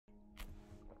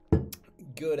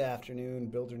Good afternoon,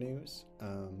 Builder News.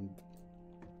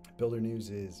 Builder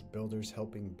News is builders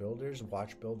helping builders.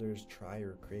 Watch builders try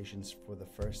your creations for the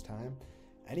first time.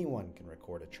 Anyone can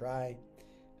record a try.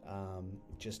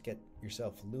 Just get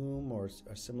yourself Loom or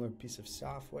a similar piece of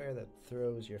software that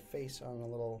throws your face on a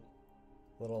little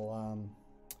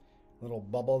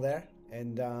bubble there,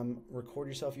 and record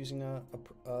yourself using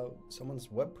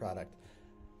someone's web product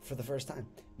for the first time.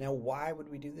 Now, why would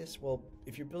we do this? Well,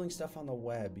 if you're building stuff on the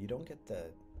web, you don't get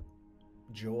the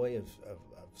joy of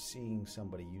seeing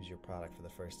somebody use your product for the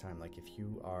first time. Like if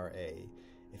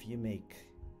you make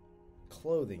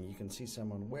clothing, you can see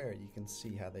someone wear it, you can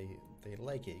see how they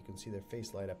like it, you can see their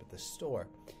face light up at the store.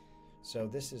 So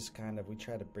this is we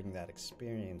try to bring that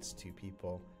experience to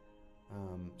people.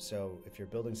 So if you're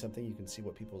building something, you can see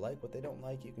what people like, what they don't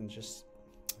like, you can just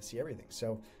see everything.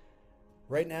 So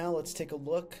right now, let's take a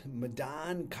look.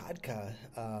 Madan Kadka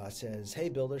says, "Hey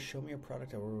builders, show me your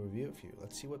product, I will review it for you."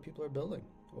 Let's see what people are building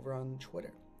over on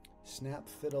Twitter.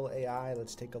 Snapfiddle AI,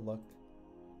 let's take a look.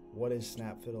 What is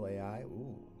Snapfiddle AI?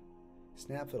 Ooh.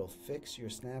 Snapfiddle, fix your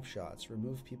snapshots,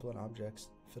 remove people and objects,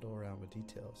 fiddle around with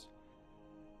details.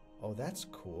 Oh, that's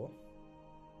cool.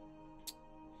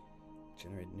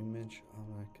 Generate new image. Oh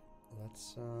my,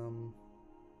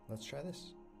 let's try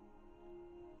this.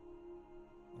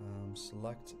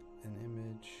 Select an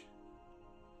image.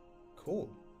 Cool.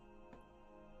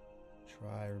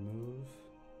 Try remove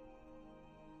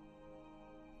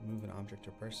an object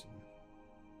or person.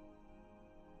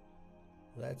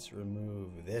 Let's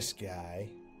remove this guy.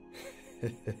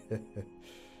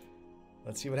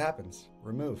 Let's see what happens.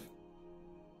 Remove.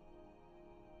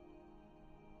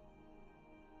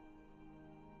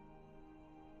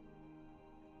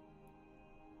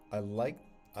 I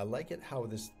like it how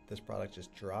this product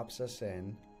just drops us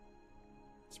in.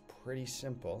 It's pretty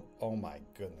simple. Oh my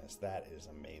goodness, that is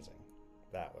amazing.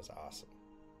 That was awesome.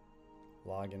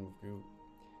 Login with group.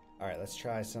 All right, let's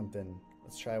try something.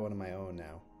 Let's try one of my own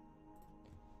now.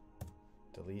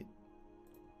 Delete.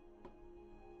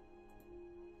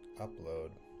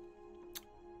 Upload.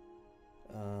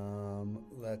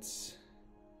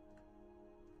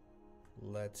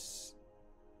 Let's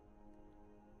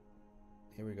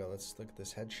here we go. Let's look at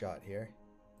this headshot here.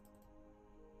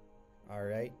 All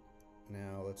right,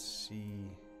 now let's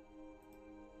see.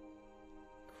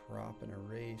 Crop and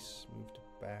erase, move to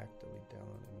back, delete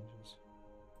download images.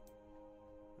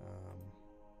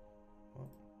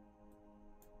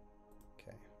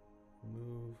 Okay,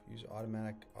 remove, use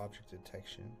automatic object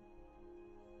detection.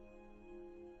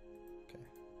 Okay,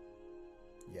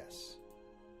 yes,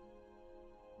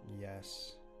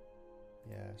 yes,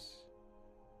 yes.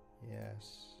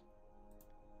 Yes.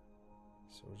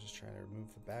 So we're just trying to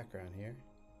remove the background here.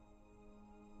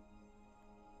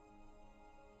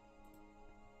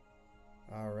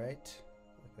 All right.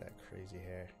 Look at that crazy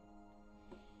hair.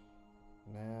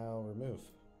 Now remove.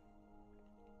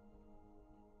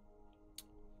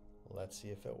 Let's see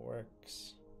if it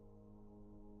works.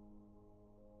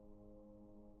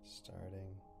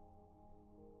 Starting.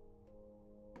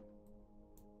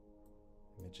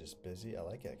 Image is busy. I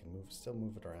like it. I can still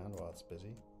move it around while it's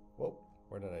busy. Whoa,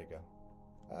 where did I go?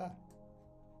 Ah.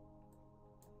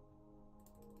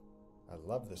 I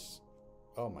love this.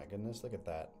 Oh my goodness, look at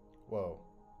that. Whoa.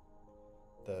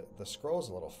 The scroll's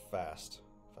a little fast.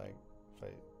 If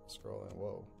I scroll in,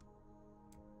 whoa.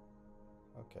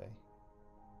 Okay.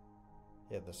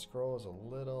 Yeah, the scroll is a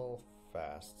little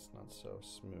fast. It's not so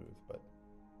smooth, but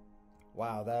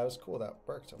wow, that was cool. That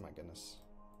worked. Oh my goodness.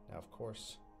 Now, of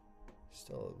course,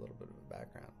 still a little bit of a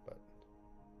background, but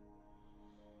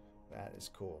that is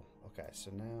cool. Okay,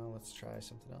 so now let's try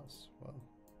something else. Well,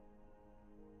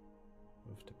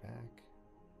 move to back.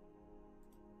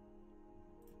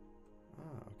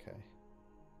 Ah, okay.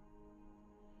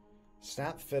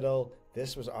 Snapfiddle,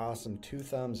 this was awesome. 2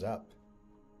 thumbs up.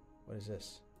 What is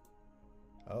this?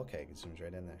 Okay, it zooms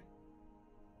right in there.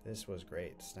 This was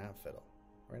great. Snapfiddle.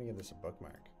 We're gonna give this a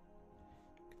bookmark.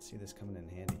 You can see this coming in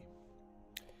handy.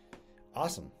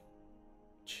 Awesome.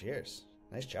 Cheers.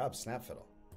 Nice job, Snapfiddle.